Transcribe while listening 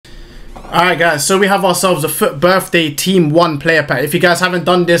Alright guys, so we have ourselves a FUT Birthday Team 1 player pack. If you guys haven't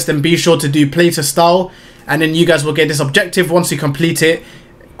done this, then be sure to do play to style, and then you guys will get this objective once you complete it,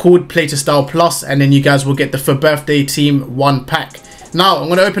 called play to style plus, and then you guys will get the FUT Birthday Team 1 pack. Now I'm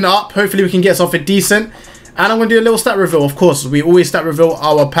going to open it up. Hopefully we can get something decent, and I'm going to do a little stat reveal. Of course, we always stat reveal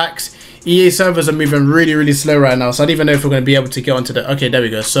our packs. EA servers are moving really slow right now, so I don't even know if we're going to be able to get onto the... Okay, there we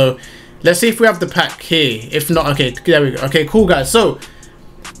go. So let's see if we have the pack here. If not, okay, there we go. Okay, cool guys. So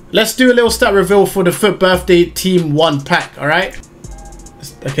let's do a little stat reveal for the FUT Birthday Team 1 pack, alright?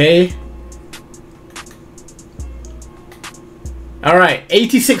 Okay. Alright,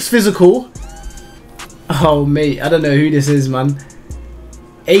 86 physical. Oh, mate, I don't know who this is, man.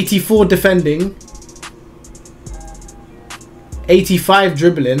 84 defending. 85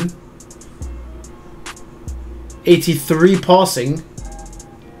 dribbling. 83 passing.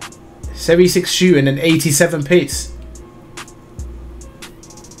 76 shooting and 87 pace.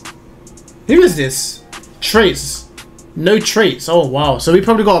 Who is this? Traits. No traits. Oh wow. So we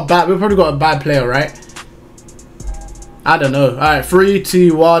probably got a bad player, right? I don't know. Alright, 3,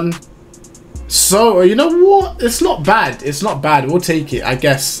 2, 1. So you know what? It's not bad. It's not bad. We'll take it, I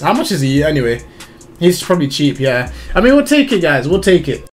guess. How much is he anyway? He's probably cheap, yeah. I mean, we'll take it, guys. We'll take it.